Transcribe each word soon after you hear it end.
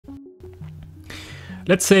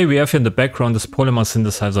Let's say we have in the background this polymer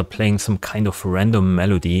synthesizer playing some kind of random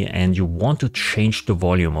melody and you want to change the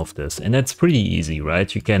volume of this. And that's pretty easy,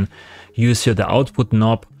 right? You can use here the output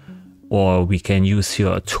knob, or we can use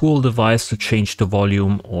here a tool device to change the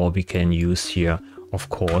volume, or we can use here, of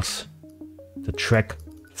course, the track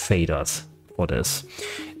faders for this.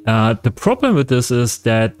 The problem with this is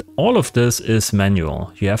that all of this is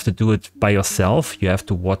manual. You have to do it by yourself. You have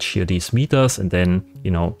to watch here these meters and then, you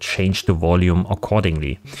know, change the volume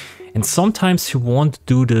accordingly. And sometimes you want to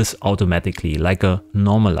do this automatically, like a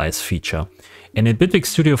normalize feature. And in Bitwig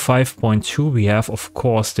Studio 5.2, we have, of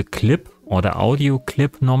course, the clip or the audio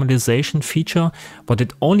clip normalization feature, but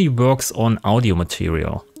it only works on audio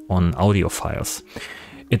material, on audio files.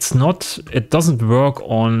 It doesn't work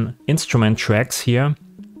on instrument tracks here,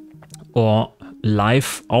 or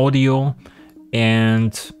live audio,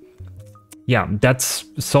 and yeah, that's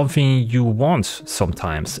something you want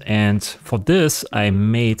sometimes. And for this I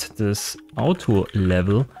made this auto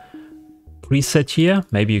level preset here.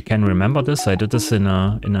 Maybe you can remember this. I did this in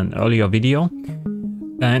an earlier video,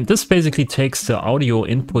 and this basically takes the audio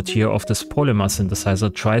input here of this polymer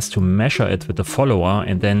synthesizer, tries to measure it with the follower,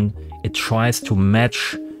 and then it tries to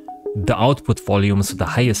match the output volume, so the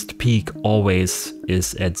highest peak always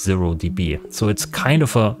is at 0 dB. So it's kind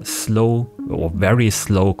of a slow or very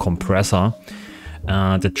slow compressor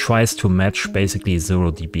that tries to match basically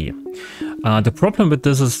 0 dB. The problem with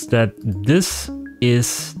this is that this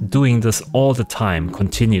is doing this all the time,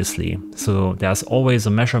 continuously. So there's always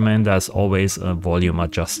a measurement, there's always a volume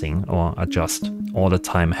adjusting or adjust all the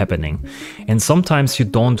time happening. And sometimes you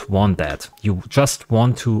don't want that. You just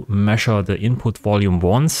want to measure the input volume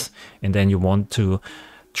once, and then you want to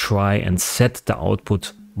try and set the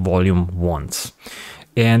output volume once.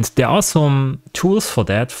 And there are some tools for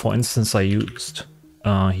that. For instance, I used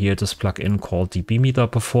here this plugin called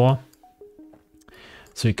dBmeter before.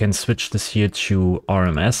 So you can switch this here to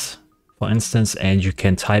RMS, for instance, and you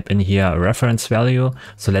can type in here a reference value.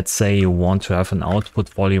 So let's say you want to have an output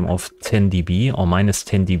volume of 10 dB or minus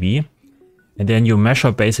 10 dB. And then you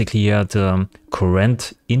measure basically here the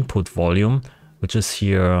current input volume, which is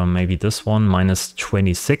here maybe this one, minus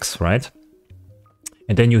 26, right?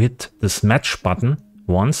 And then you hit this match button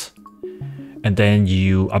once, and then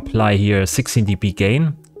you apply here 16 dB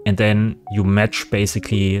gain. And then you match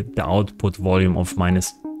basically the output volume of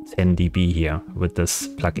minus 10 dB here with this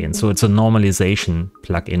plugin. So it's a normalization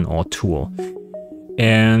plugin or tool.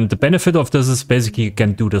 And the benefit of this is basically you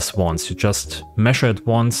can do this once. You just measure it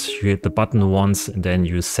once, you hit the button once, and then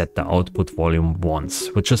you set the output volume once,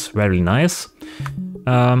 which is very nice.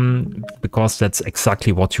 Because that's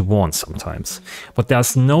exactly what you want sometimes. But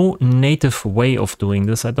there's no native way of doing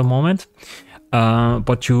this at the moment.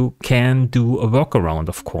 But you can do a workaround,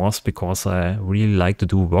 of course, because I really like to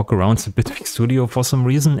do workarounds in Bitwig Studio for some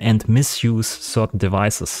reason and misuse certain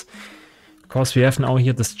devices. Because we have now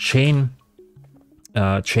here this chain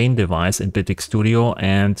device in Bitwig Studio,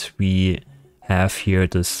 and we have here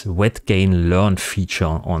this wet gain learn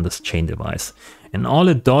feature on this chain device. And all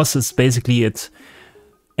it does is basically it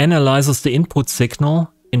analyzes the input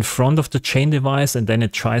signal in front of the chain device, and then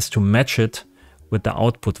it tries to match it with the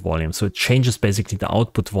output volume. So it changes basically the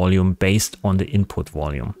output volume based on the input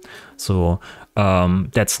volume. So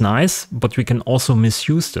that's nice, but we can also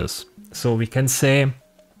misuse this. So we can say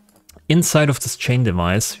inside of this chain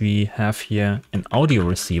device, we have here an audio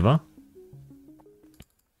receiver,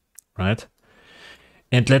 right?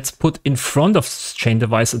 And let's put in front of this chain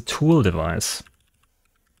device a tool device.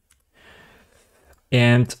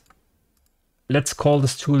 And let's call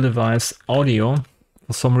this tool device audio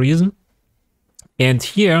for some reason. And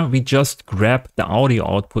here we just grab the audio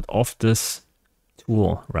output of this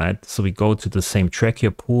tool, right? So we go to the same track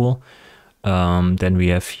here, pool. Then we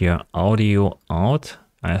have here audio out,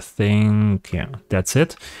 I think, yeah, that's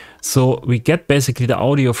it. So we get basically the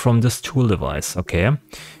audio from this tool device, okay?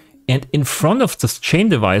 And in front of this chain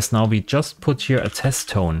device now, we just put here a test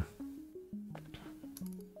tone.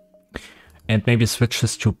 And maybe switch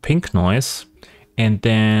this to pink noise. And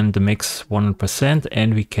then the mix 100%,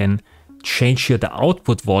 and we can change here the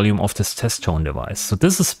output volume of this test tone device. So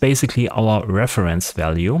this is basically our reference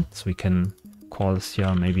value. So we can call this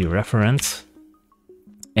here maybe reference.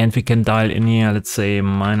 And we can dial in here, let's say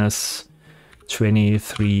minus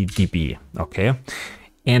 23 dB, okay?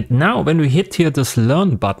 And now when we hit here this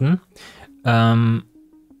learn button,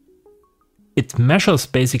 it measures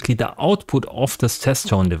basically the output of this test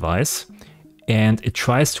tone device, and it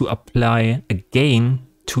tries to apply a gain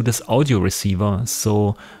to this audio receiver,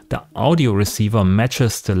 so the audio receiver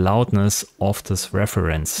matches the loudness of this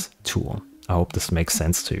reference tool. I hope this makes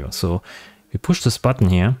sense to you. So we push this button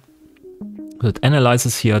here. So it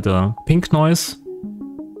analyzes here the pink noise,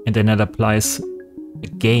 and then it applies a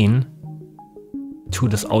gain to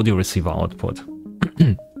this audio receiver output.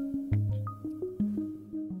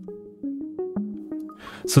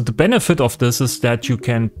 So the benefit of this is that you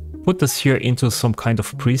can put this here into some kind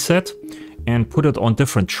of preset and put it on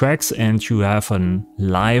different tracks, and you have a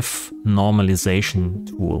live normalization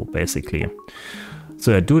tool basically.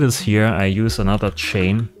 So I do this here, I use another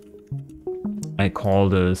chain. I call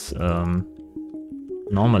this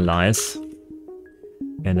normalize,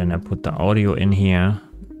 and then I put the audio in here,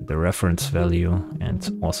 the reference value, and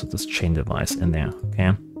also this chain device in there,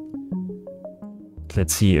 okay?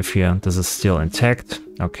 Let's see if here this is still intact.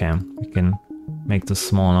 Okay, we can make this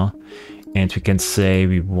smaller, and we can say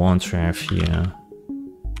we want to have here,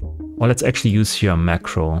 well, let's actually use here a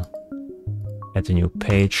macro, add a new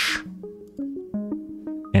page,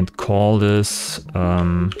 and call this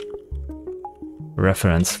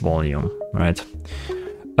reference volume, right?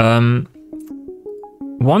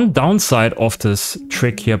 One downside of this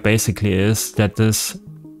trick here basically is that this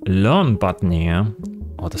learn button here,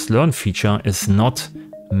 or this learn feature, is not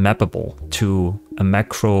mappable to a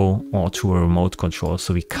macro or to a remote control.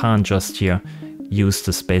 So we can't just here use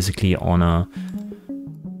this basically on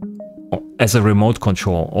as a remote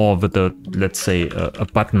control or with a, let's say, a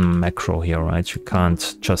button macro here, right? You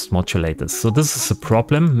can't just modulate this. So this is a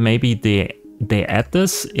problem. Maybe they add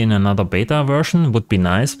this in another beta version, would be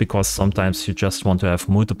nice, because sometimes you just want to have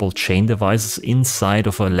multiple chain devices inside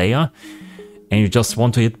of a layer, and you just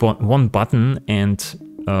want to hit one button and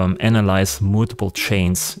analyze multiple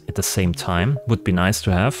chains at the same time. Would be nice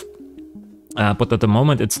to have, but at the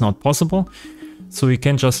moment it's not possible. So we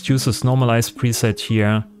can just use this normalize preset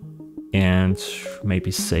here and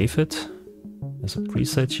maybe save it as a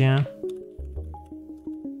preset here.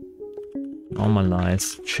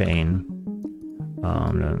 Normalize chain.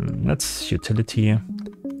 That's utility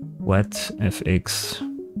wet fx.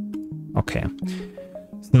 Okay,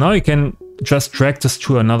 so now you can just drag this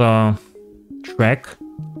to another track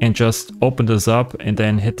and just open this up and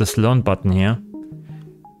then hit this learn button here,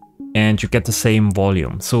 and you get the same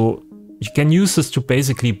volume. So you can use this to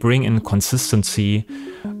basically bring in consistency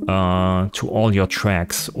to all your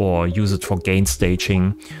tracks, or use it for gain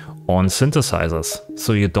staging on synthesizers,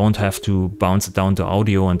 so you don't have to bounce it down to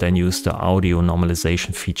audio and then use the audio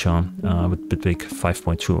normalization feature with Bitwig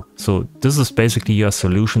 5.2. So this is basically your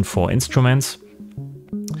solution for instruments,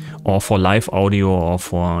 or for live audio, or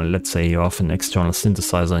for, let's say, you have an external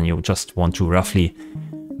synthesizer and you just want to roughly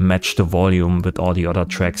match the volume with all the other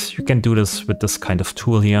tracks. You can do this with this kind of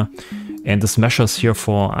tool here, and this measures here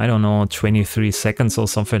for, I don't know, 23 seconds or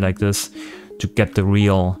something like this, to get the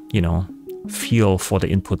real, you know, feel for the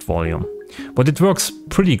input volume. But it works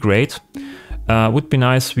pretty great. Would be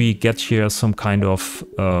nice we get here some kind of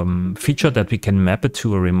feature that we can map it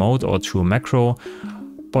to a remote or to a macro,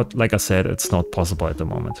 but like I said, it's not possible at the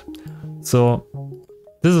moment. So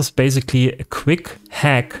this is basically a quick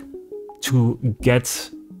hack to get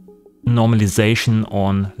normalization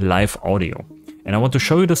on live audio. And I want to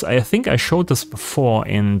show you this. I think I showed this before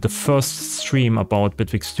in the first stream about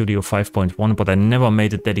Bitwig Studio 5.1, but I never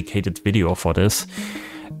made a dedicated video for this.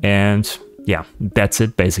 And yeah, that's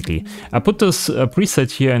it basically. I put this preset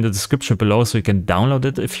here in the description below, so you can download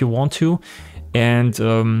it if you want to. And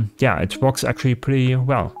yeah, it works actually pretty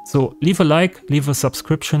well. So leave a like, leave a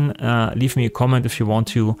subscription, leave me a comment if you want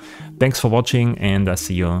to. Thanks for watching, and I'll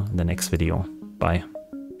see you in the next video. Bye.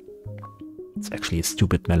 It's actually a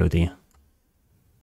stupid melody.